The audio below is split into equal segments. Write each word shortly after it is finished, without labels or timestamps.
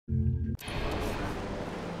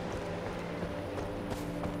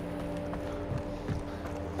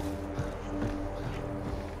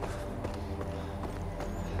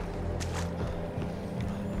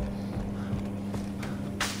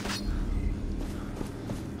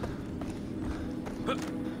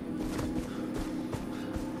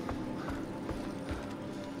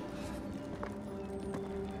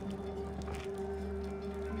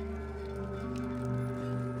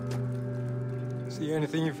See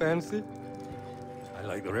anything you fancy? I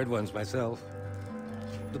like the red ones myself.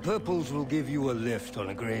 The purples will give you a lift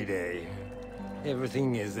on a gray day.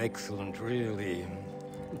 Everything is excellent, really.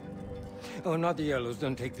 Oh, not the yellows,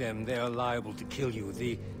 don't take them. They are liable to kill you.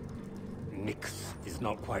 The mix is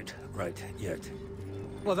not quite right yet.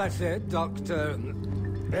 Well, that said, Dr.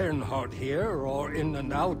 Bernhardt here, or in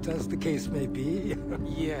and out, as the case may be.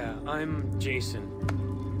 Yeah, I'm Jason.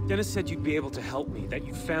 Dennis said you'd be able to help me, that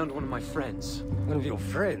you found one of my friends. One of your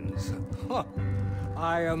friends? Huh.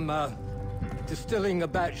 I am, distilling a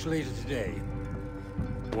batch later today.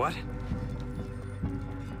 What?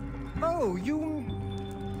 Oh, you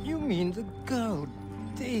mean the girl,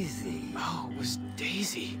 Daisy. Oh, it was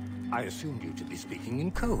Daisy. I assumed you to be speaking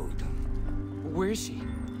in code. Where is she?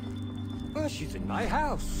 Well, she's in my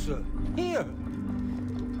house. Here.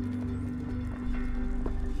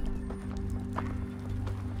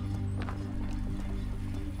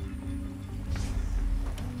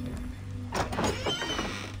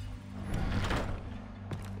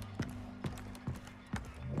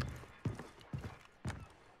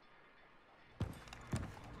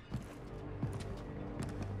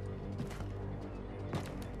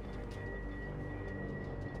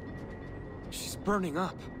 Burning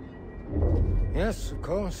up. Yes, of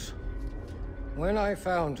course. When I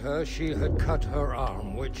found her, she had cut her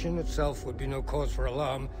arm, which in itself would be no cause for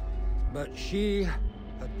alarm, but she had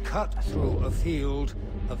cut through a field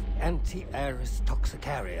of anti-Aris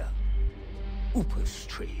toxicaria, Upas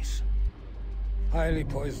trees. Highly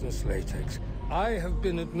poisonous latex. I have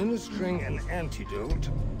been administering an antidote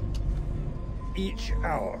each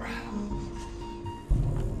hour.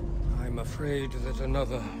 I'm afraid that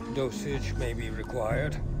another dosage may be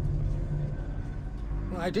required.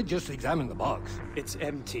 I did just examine the box. It's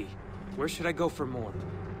empty. Where should I go for more?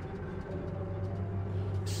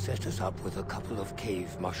 Set us up with a couple of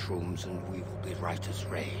cave mushrooms and we will be right as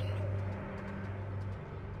rain.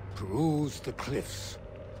 Peruse the cliffs.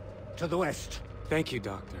 To the west. Thank you,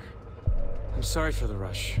 Doctor. I'm sorry for the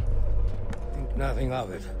rush. Think nothing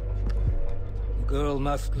of it. The girl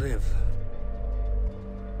must live.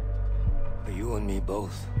 For you and me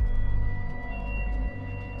both.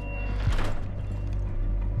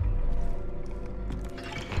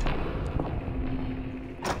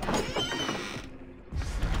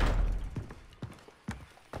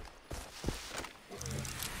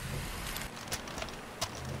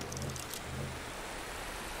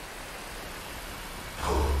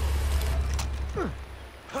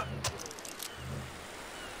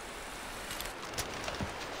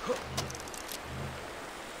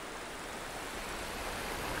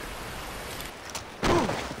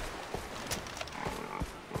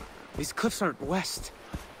 These cliffs aren't west.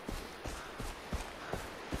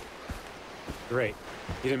 Great.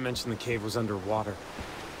 You didn't mention the cave was underwater.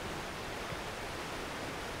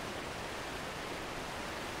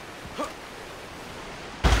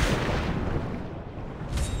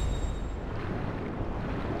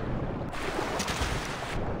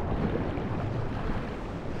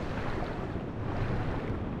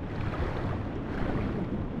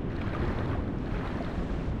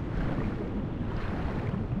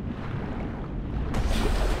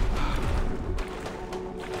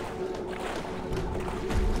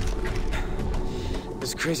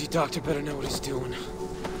 This crazy doctor better know what he's doing.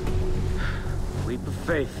 Leap of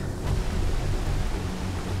faith.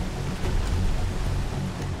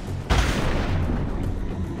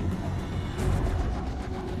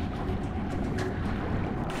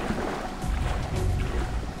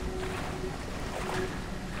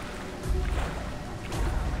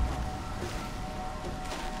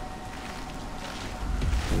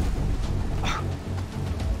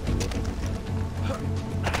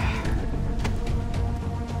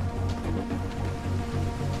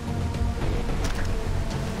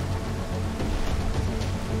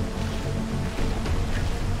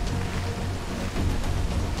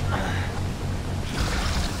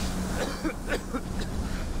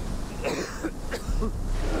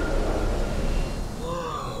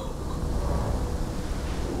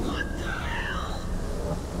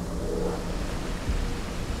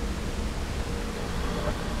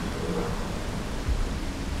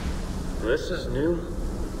 This is new.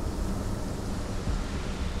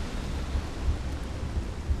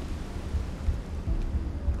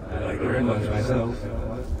 I like the red ones myself.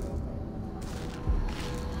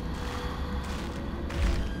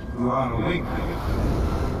 You are awake.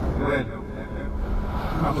 Well,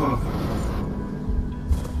 not all of you.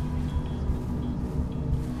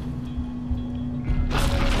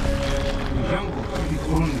 The jungle is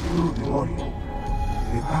only through the warrior.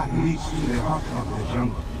 The path leads to the heart of the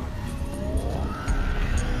jungle.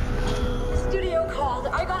 Studio call.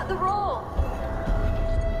 I got the role.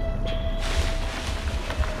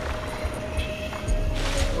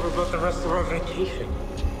 What about the rest of our vacation?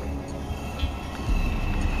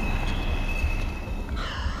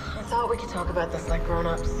 I thought we could talk about this like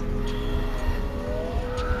grown-ups.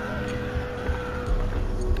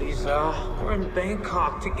 Lisa, we're in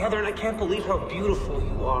Bangkok together and I can't believe how beautiful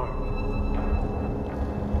you are.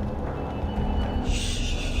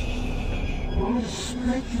 I'm just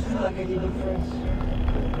make you feel like I did it first.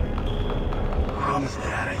 Promise,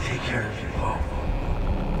 Dad, I take care of you both.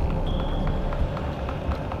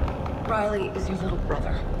 Riley is your little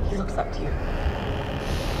brother. He looks up to you.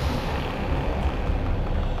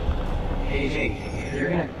 Hey, Jake, you're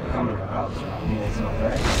gonna come to our house, I mean, it's not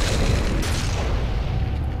right.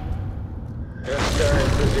 Yes, sir,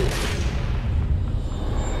 proceed.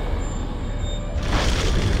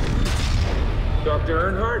 Dr.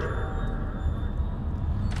 Earnhardt?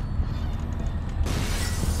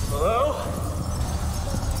 Hello?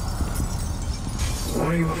 What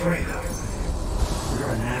are you afraid of? You're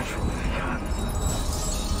a natural, John.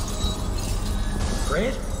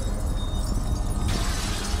 Afraid?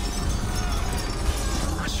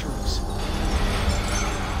 Mushrooms.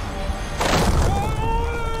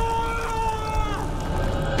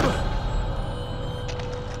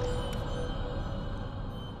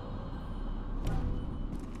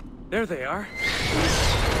 There they are.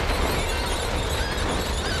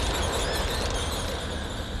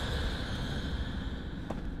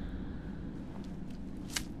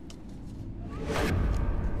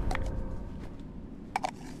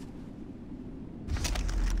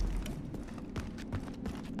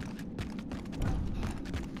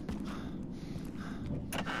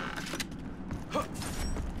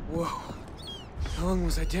 Whoa. How long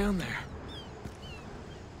was I down there?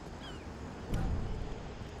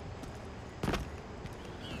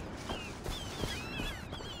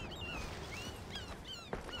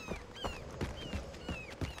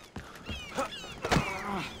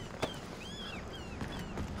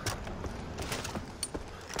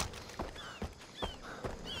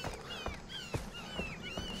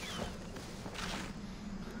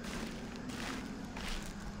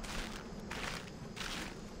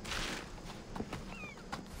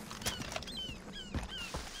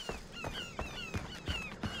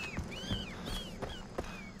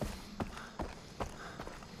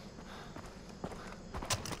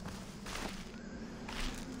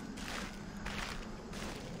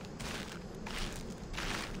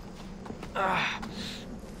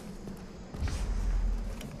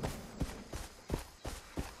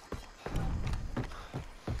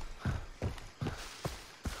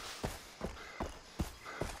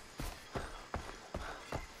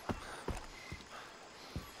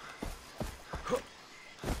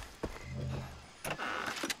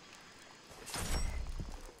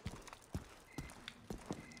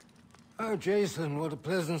 Oh, Jason, what a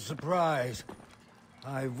pleasant surprise.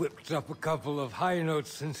 I whipped up a couple of high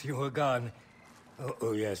notes since you were gone.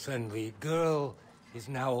 Oh, yes, and the girl is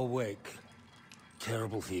now awake.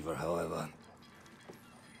 Terrible fever, however.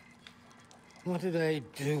 What did I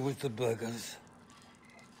do with the burgers?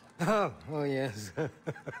 Oh, yes.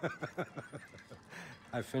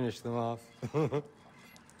 I finished them off.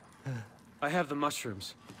 I have the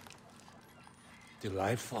mushrooms.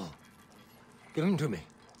 Delightful. Give them to me.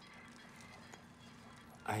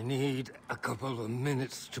 I need a couple of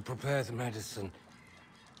minutes to prepare the medicine.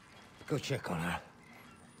 Go check on her.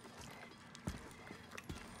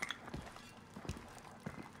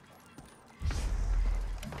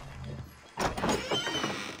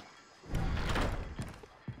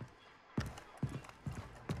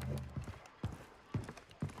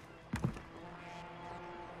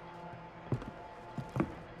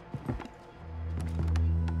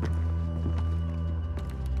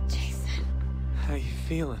 How you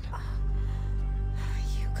feeling?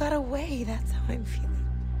 You got away, that's how I'm feeling.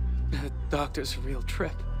 The doctor's a real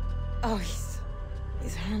trip. Oh,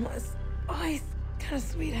 he's harmless. Oh, he's kind of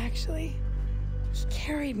sweet, actually. He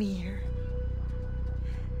carried me here.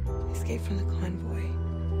 I escaped from the convoy.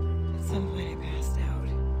 At some point, I passed out.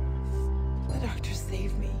 The doctor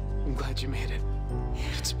saved me. I'm glad you made it.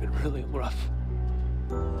 It's been really rough.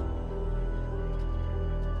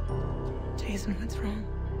 Jason, what's wrong?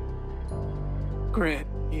 Grant,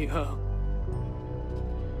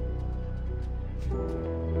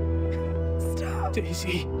 Stop.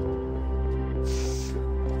 Daisy.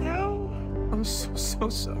 No. I'm so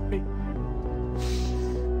sorry.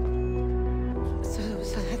 So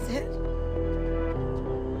that's it?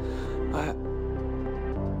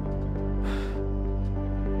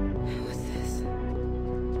 What's this?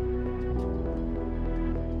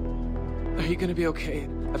 Are you gonna be okay?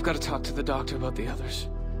 I've got to talk to the doctor about the others.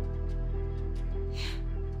 Yeah.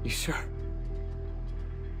 You sure?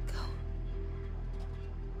 Go.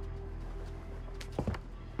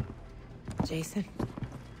 Jason.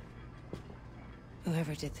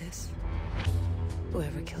 Whoever did this,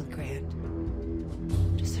 whoever killed Grant,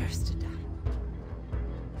 deserves to die.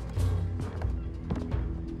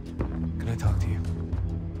 Can I talk to you?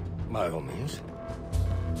 By all means.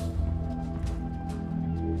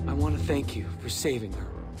 I want to thank you for saving her.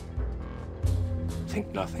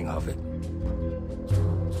 Think nothing of it.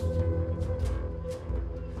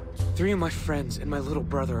 3 of my friends and my little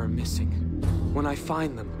brother are missing. When I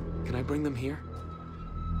find them, can I bring them here?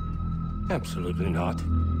 Absolutely not.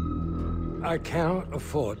 I cannot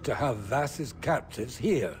afford to have Vass's captives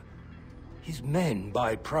here. His men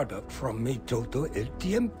buy product from me todo el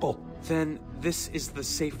tiempo. Then this is the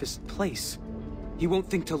safest place. He won't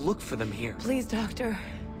think to look for them here. Please, Doctor.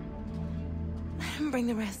 Let him bring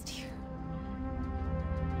the rest here.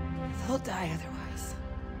 They'll die otherwise.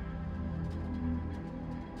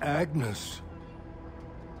 Agnes.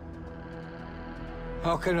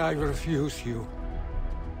 How can I refuse you?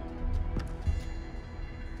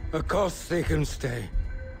 Of course they can stay.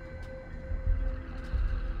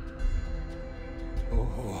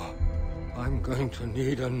 Oh, I'm going to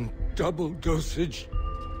need a double dosage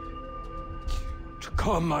to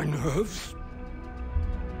calm my nerves.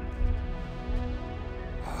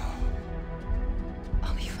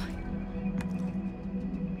 I'll be fine.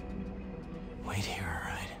 Wait here, all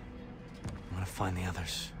right? I'm gonna find the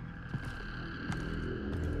others.